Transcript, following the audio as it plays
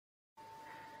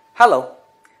Hello,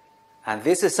 and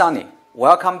this is Sunny.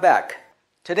 Welcome back.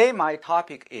 Today my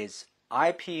topic is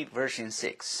IP version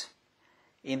 6.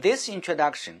 In this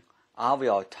introduction, I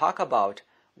will talk about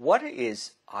what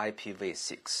is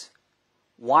IPv6,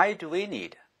 why do we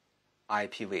need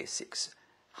IPv6,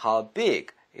 how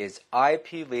big is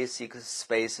IPv6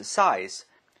 space size,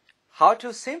 how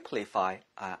to simplify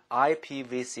an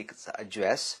IPv6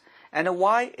 address, and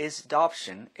why its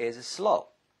adoption is slow.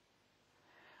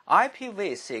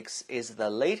 IPv6 is the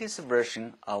latest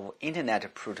version of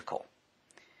Internet Protocol.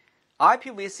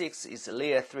 IPv6 is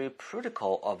Layer 3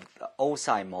 protocol of the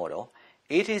OSI model.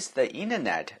 It is the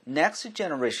Internet next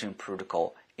generation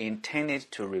protocol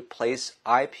intended to replace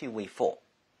IPv4.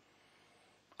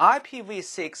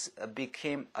 IPv6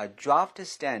 became a draft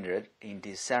standard in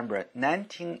December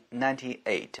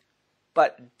 1998,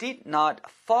 but did not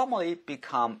formally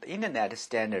become the Internet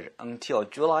standard until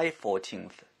July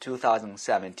 14,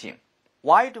 2017.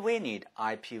 Why do we need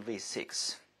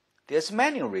IPv6? There's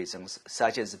many reasons,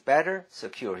 such as better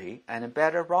security and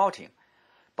better routing.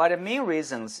 But the main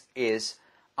reasons is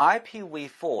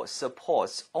IPv4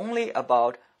 supports only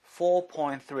about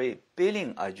 4.3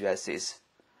 billion addresses,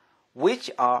 which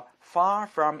are far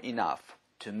from enough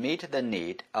to meet the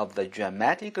need of the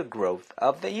dramatic growth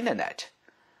of the Internet.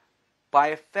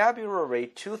 By February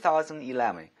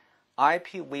 2011,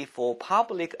 IPv4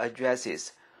 public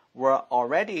addresses were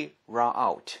already run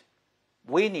out.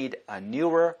 We need a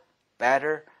newer,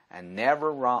 better, and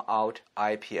never run out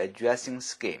IP addressing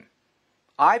scheme.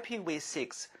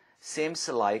 IPv6 seems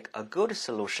like a good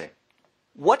solution.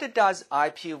 What does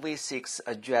IPv6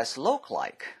 address look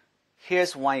like?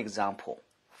 Here's one example.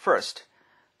 First,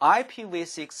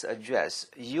 IPv6 address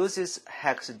uses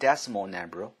hexadecimal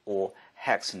number or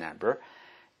hex number.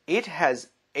 It has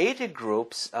 8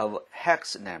 groups of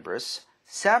hex numbers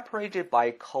separated by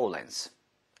colons,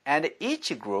 and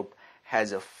each group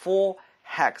has 4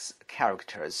 hex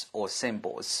characters or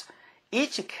symbols.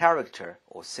 Each character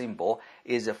or symbol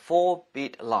is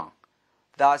 4-bit long.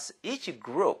 Thus, each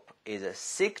group is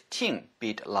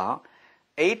 16-bit long,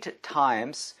 8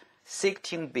 times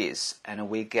 16 bits, and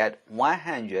we get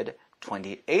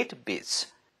 128 bits.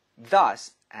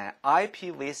 Thus, an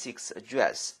IPv6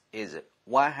 address is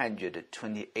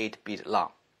 128-bit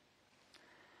long.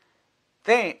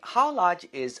 Then, how large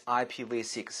is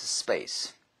IPv6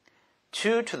 space?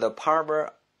 2 to the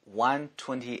power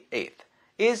 128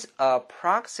 is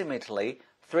approximately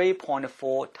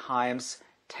 3.4 times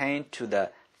 10 to the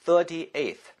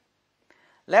 38th.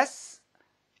 Let's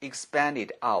expand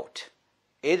it out.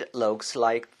 It looks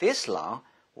like this long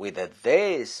with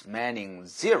this many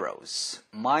zeros.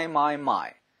 My.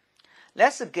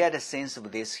 Let's get a sense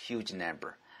of this huge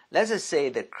number. Let's say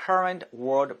the current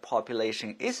world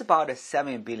population is about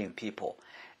 7 billion people,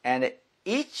 and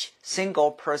each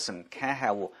single person can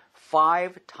have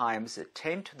 5 times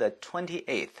 10 to the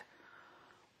 28th,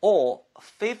 or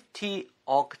 50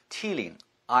 octillion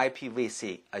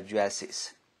IPv6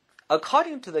 addresses.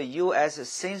 According to the U.S.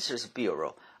 Census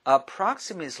Bureau,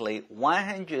 approximately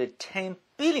 110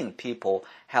 billion people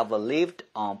have lived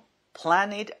on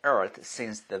planet Earth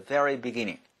since the very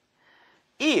beginning.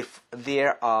 If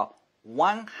there are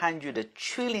 100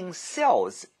 trillion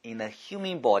cells in the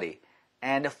human body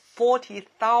and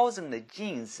 40,000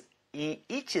 genes in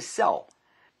each cell,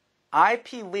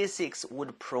 IPv6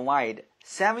 would provide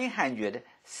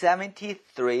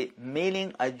 773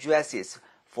 million addresses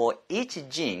for each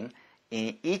gene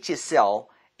in each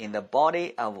cell in the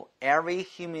body of every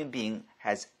human being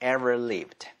has ever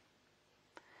lived.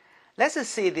 Let's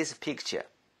see this picture.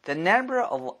 The number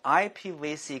of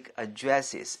IPv6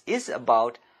 addresses is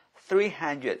about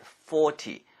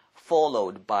 340,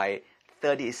 followed by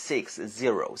 36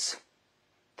 zeros.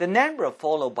 The number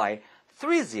followed by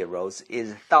 3 zeros is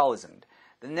 1,000.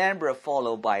 The number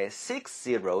followed by 6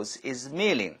 zeros is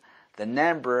million. The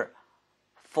number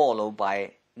followed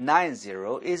by 9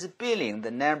 zeros is billion. The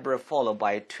number followed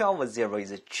by 12 zeros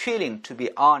is trillion. To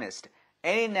be honest,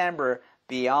 any number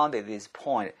beyond this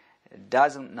point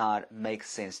does not make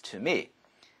sense to me.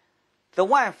 The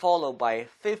one followed by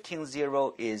 15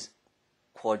 zero is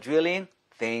quadrillion,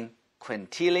 then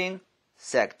quintillion,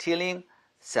 sextillion,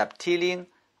 septillion,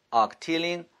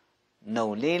 octillion,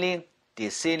 nonillion,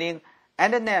 decillion,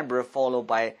 and the number followed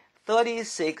by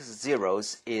 36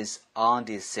 zeros is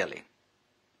undecillion.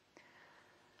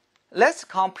 Let's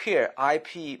compare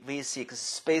IPv6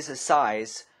 space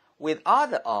size with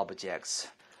other objects.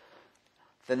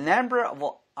 The number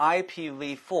of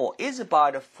IPv4 is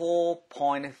about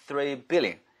 4.3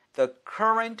 billion. The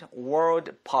current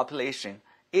world population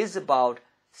is about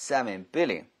 7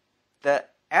 billion. The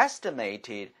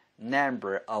estimated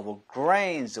number of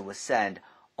grains of sand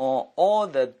on all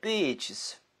the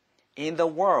beaches in the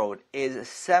world is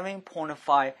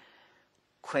 7.5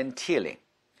 quintillion.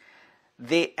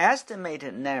 The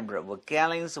estimated number of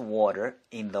gallons of water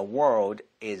in the world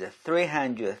is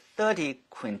 330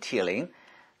 quintillion.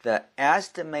 The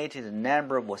estimated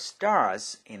number of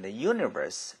stars in the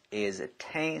universe is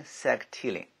 10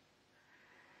 sextillion.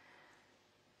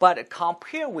 But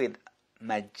compared with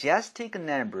majestic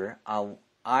number of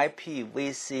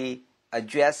IPv6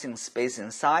 addressing space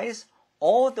and size,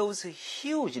 all those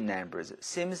huge numbers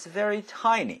seems very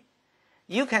tiny.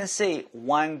 You can see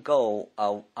one goal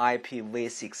of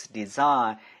IPv6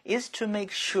 design is to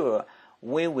make sure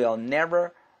we will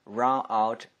never run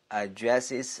out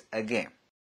addresses again.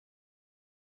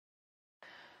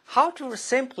 How to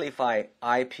simplify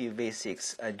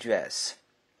IPv6 address?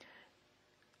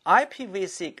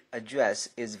 IPv6 address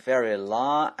is very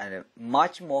long and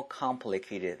much more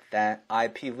complicated than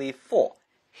IPv4.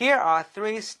 Here are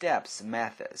 3 steps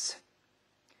methods.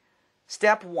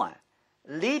 Step 1.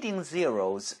 Leading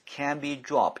zeros can be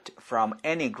dropped from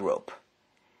any group.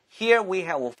 Here we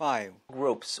have 5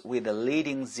 groups with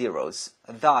leading zeros.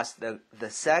 Thus, the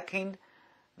second,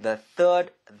 the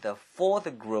third, the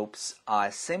fourth groups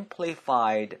are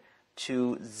simplified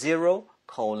to 0,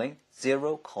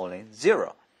 0,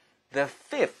 0. The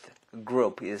fifth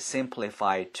group is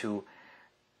simplified to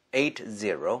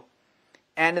 80,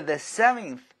 and the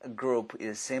seventh group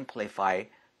is simplified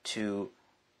to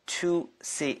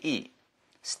 2CE.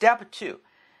 Step 2.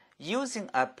 Using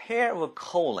a pair of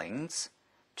colons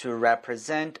to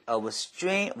represent a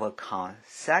string of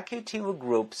consecutive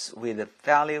groups with a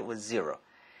value of 0.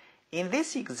 In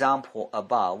this example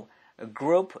above,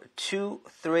 group 2,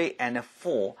 3, and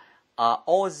 4 are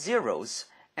all zeros,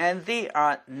 and they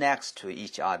are next to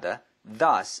each other.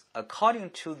 Thus, according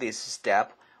to this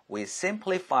step, we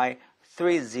simplify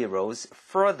 3 zeros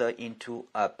further into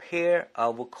a pair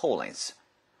of colons.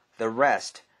 The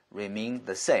rest remain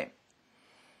the same.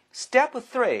 Step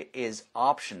 3 is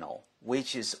optional,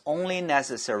 which is only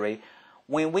necessary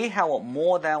when we have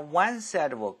more than one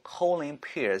set of colon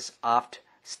pairs after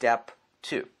step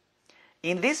 2.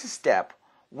 In this step,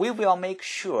 we will make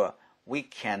sure we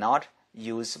cannot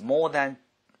use more than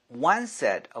one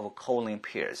set of colon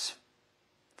pairs.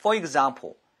 For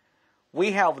example,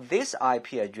 we have this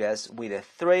IP address with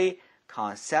 3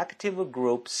 consecutive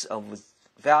groups of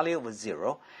value of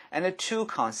 0 and 2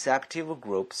 consecutive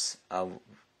groups of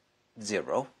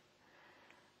 0.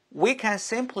 We can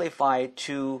simplify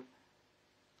to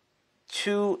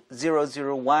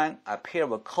 2001 a pair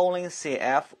of colon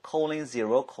CF colon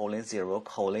 0 colon 0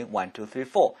 colon 1 2 3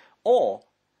 4, or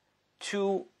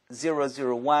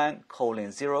 2001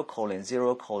 colon 0 colon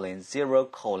 0 colon 0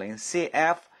 colon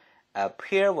CF a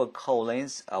pair of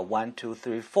colons 1 2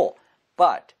 3 4.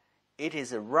 But it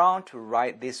is wrong to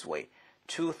write this way: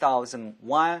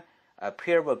 2001 a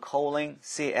pair of colon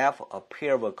CF a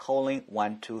pair of colon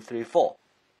 1 2 3 4.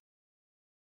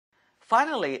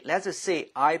 Finally, let's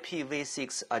see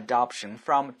IPv6 adoption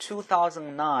from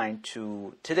 2009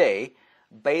 to today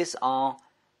based on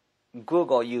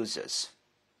Google users.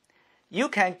 You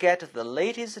can get the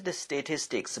latest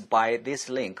statistics by this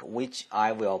link, which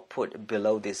I will put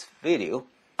below this video.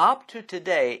 Up to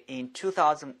today in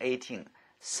 2018,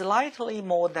 slightly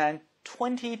more than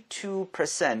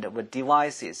 22% of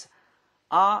devices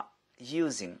are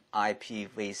using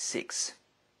IPv6.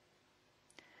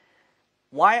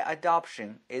 Why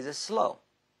adoption is slow?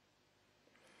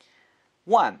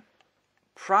 1.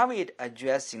 Private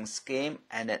addressing scheme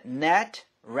and net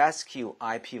rescue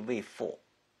IPv4.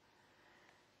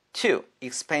 2.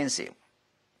 Expensive,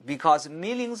 because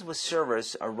millions of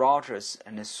servers, routers,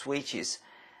 and switches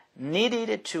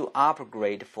needed to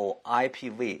upgrade for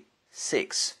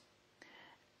IPv6.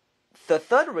 The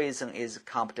third reason is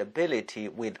compatibility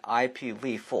with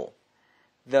IPv4.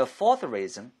 The fourth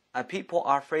reason, people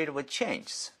are afraid of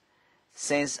change.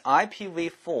 Since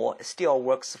IPv4 still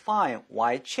works fine,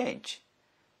 why change?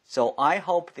 So I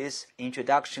hope this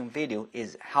introduction video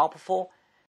is helpful.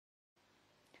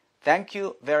 Thank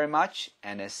you very much,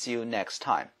 and see you next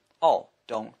time. Oh,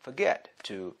 don't forget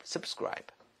to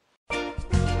subscribe.